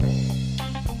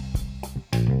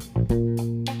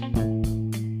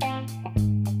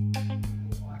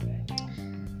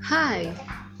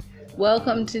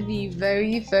Welcome to the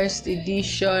very first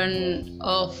edition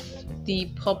of the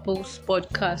Purpose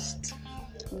Podcast.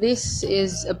 This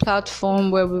is a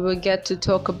platform where we will get to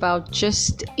talk about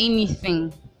just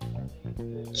anything.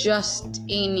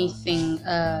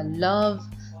 Love,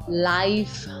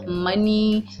 life,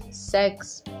 money,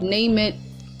 sex, name it,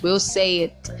 we'll say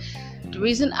it. The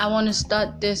reason I want to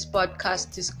start this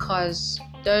podcast is because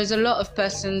there's a lot of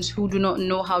persons who do not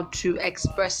know how to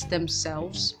express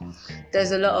themselves.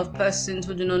 There's a lot of persons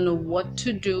who do not know what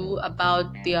to do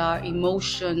about their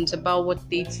emotions, about what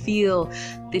they feel.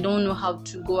 They don't know how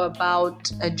to go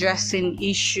about addressing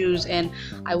issues, and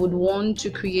I would want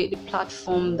to create a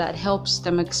platform that helps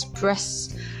them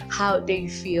express how they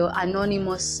feel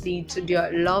anonymously to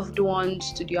their loved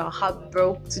ones, to their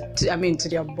heartbroken, to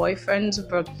their boyfriends who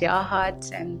broke their hearts.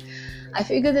 And I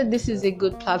figure that this is a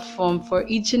good platform for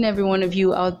each and every one of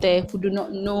you out there who do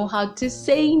not know how to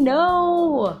say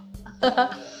no.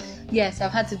 Yes,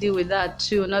 I've had to deal with that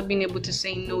too, not being able to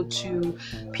say no to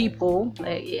people.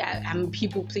 I'm a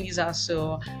people pleaser,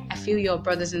 so I feel your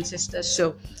brothers and sisters.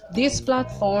 So this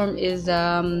platform is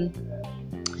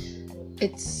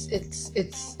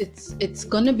it's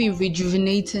gonna be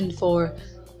rejuvenating for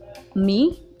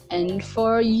me and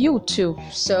for you too.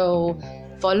 So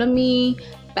follow me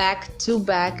back to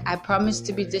back. I promise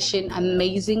to be dishing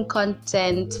amazing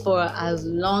content for as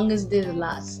long as this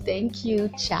lasts. Thank you.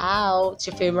 Ciao. It's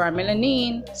your favorite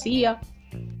Melanine. See ya.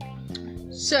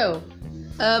 So,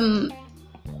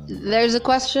 there's a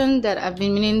question that I've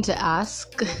been meaning to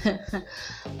ask,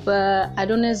 but I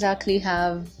don't exactly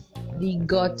have the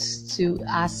guts to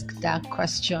ask that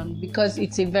question because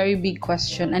it's a very big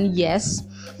question. And yes,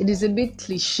 it is a bit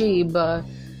cliche, but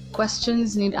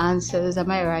questions need answers,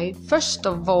 am I right? First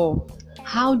of all,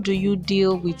 how do you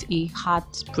deal with a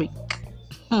heartbreak?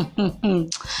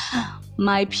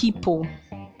 My people,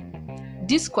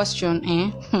 this question,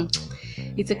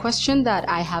 it's a question that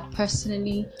I have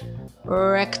personally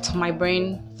wrecked my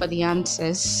brain for the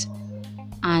answers,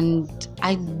 and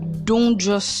I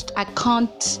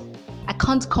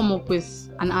can't come up with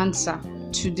an answer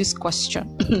to this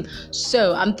question.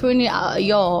 So I'm throwing it at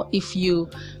y'all. If you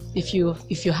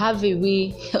have a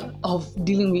way of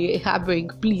dealing with a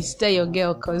heartbreak, please tell your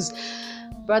girl, because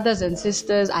brothers and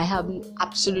sisters, I have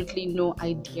absolutely no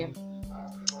idea.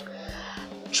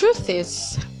 Truth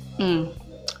is,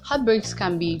 heartbreaks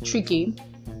can be tricky.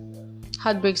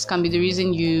 Heartbreaks can be the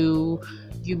reason you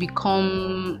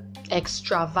become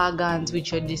extravagant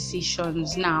with your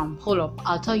decisions. Now, hold up,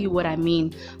 I'll tell you what I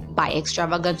mean by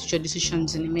extravagant with your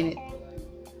decisions in a minute.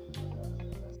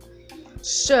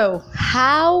 So,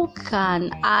 how can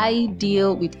I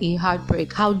deal with a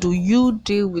heartbreak? How do you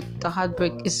deal with the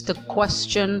heartbreak is the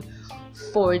question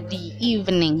for the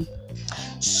evening.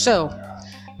 So,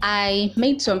 I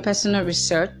made some personal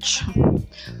research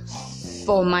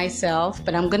for myself,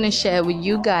 but I'm going to share with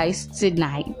you guys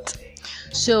tonight.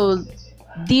 So,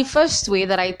 the first way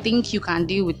that I think you can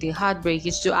deal with the heartbreak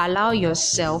is to allow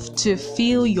yourself to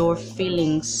feel your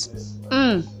feelings.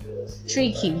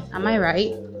 Tricky, am I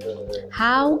right?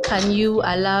 How can you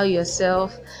allow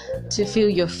yourself to feel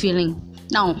your feeling?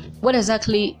 Now, what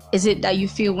exactly is it that you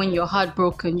feel when you're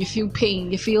heartbroken? You feel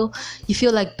pain. You feel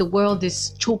like the world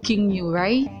is choking you,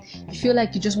 right? You feel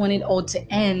like you just want it all to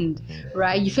end,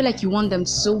 right? You feel like you want them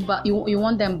so bad. You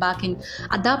want them back, and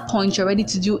at that point, you're ready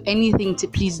to do anything to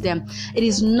please them. It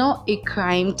is not a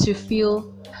crime to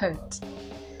feel hurt.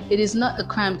 It is not a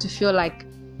crime to feel like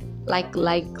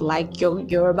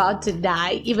you're about to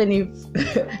die, even if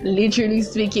literally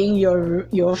speaking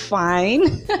you're fine.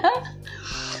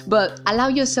 But allow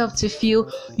yourself to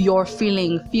feel your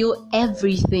feeling, feel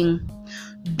everything.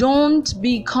 Don't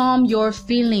become your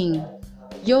feeling.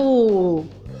 Yo,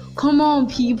 come on,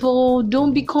 people,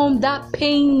 don't become that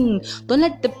pain. Don't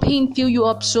let the pain fill you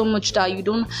up so much that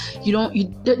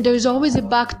there's always a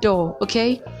back door,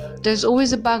 okay? There's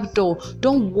always a back door.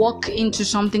 Don't walk into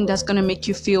something that's gonna make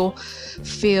you feel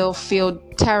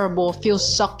terrible, feel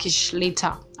suckish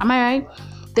later. Am I right?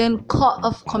 Then cut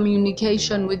off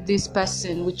communication with this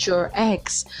person, with your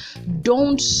ex.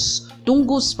 Don't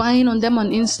go spying on them on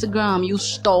Instagram, you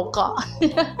stalker.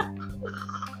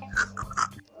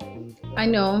 I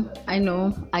know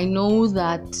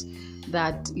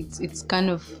that it's kind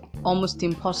of almost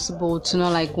impossible to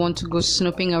not like want to go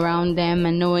snooping around them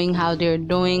and knowing how they're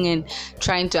doing and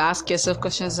trying to ask yourself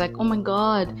questions like, oh my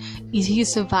god, is he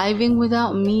surviving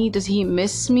without me? Does he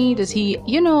miss me? Does he,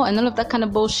 and all of that kind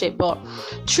of bullshit. But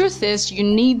truth is, you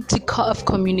need to cut off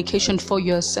communication for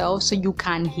yourself so you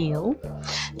can heal.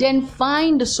 Then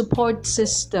find the support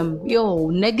system.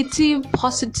 Negative,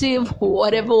 positive,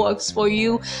 whatever works for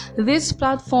you. This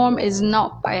platform is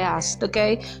not biased,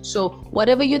 okay? So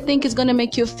whatever you think is gonna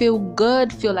make you feel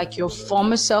good, feel like your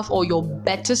former self or your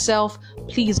better self,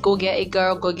 please go get a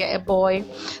girl, go get a boy.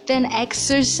 Then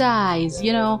exercise.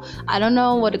 I don't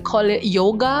know what to call it.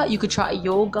 Yoga. You could try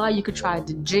yoga. You could try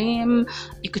the gym.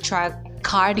 You could try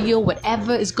cardio.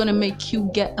 Whatever is gonna make you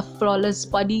get a flawless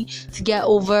body to get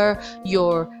over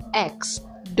your ex.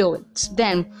 Do it.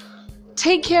 Then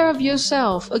take care of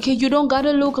yourself. Okay, you don't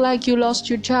gotta look like you lost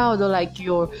your child or like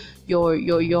your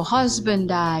husband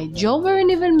died. You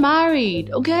weren't even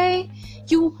married. Okay,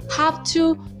 you have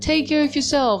to take care of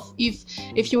yourself.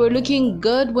 If you were looking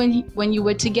good when you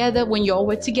were together, when y'all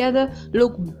were together,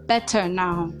 look better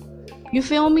now. You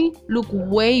feel me? Look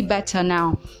way better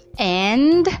now.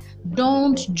 And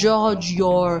don't judge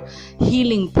your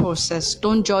healing process.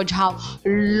 Don't judge how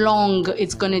long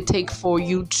it's gonna take for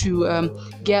you to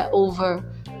get over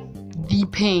the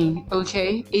pain.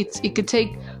 Okay, it could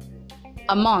take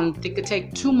a month, it could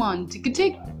take 2 months, it could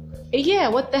take a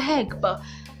year. What the heck? But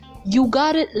you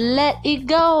gotta let it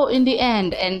go in the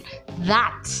end, and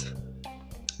that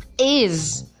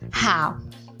is how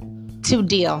to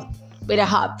deal with a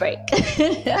heartbreak.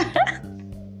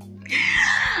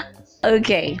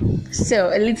 Okay, so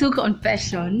a little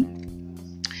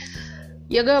confession.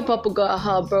 Your girl Papa got her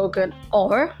heart broken,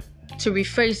 or to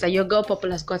rephrase that, your girl Papa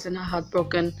has gotten her heart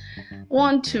broken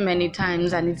one too many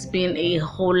times, and it's been a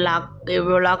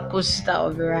roller coaster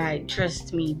of a ride.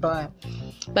 Trust me, but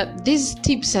these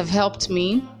tips have helped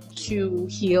me to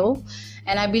heal,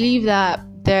 and I believe that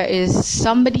there is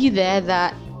somebody there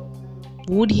that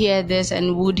would hear this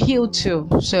and would heal too.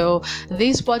 So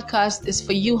this podcast is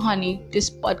for you, honey. This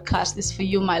podcast is for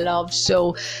you, my love.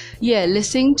 So yeah,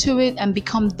 listen to it and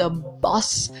become the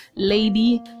boss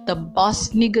lady, the boss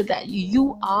nigga that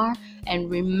you are. And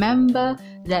remember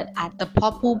that at the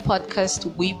Popple Podcast,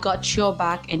 we've got your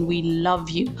back and we love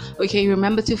you. Okay,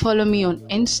 remember to follow me on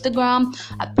Instagram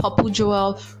at Popple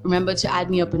Joel. Remember to add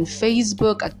me up on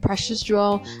Facebook at Precious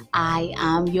Joel. I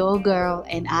am your girl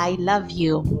and I love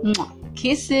you. Mwah.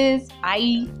 Kisses.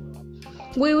 Bye.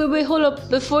 Wait, hold up.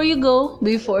 Before you go,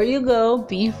 there'll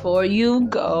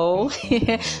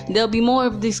be more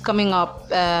of this coming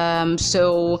up.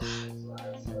 So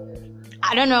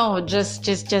I don't know, just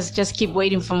keep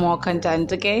waiting for more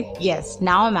content, okay? Yes,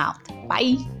 now I'm out.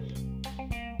 Bye.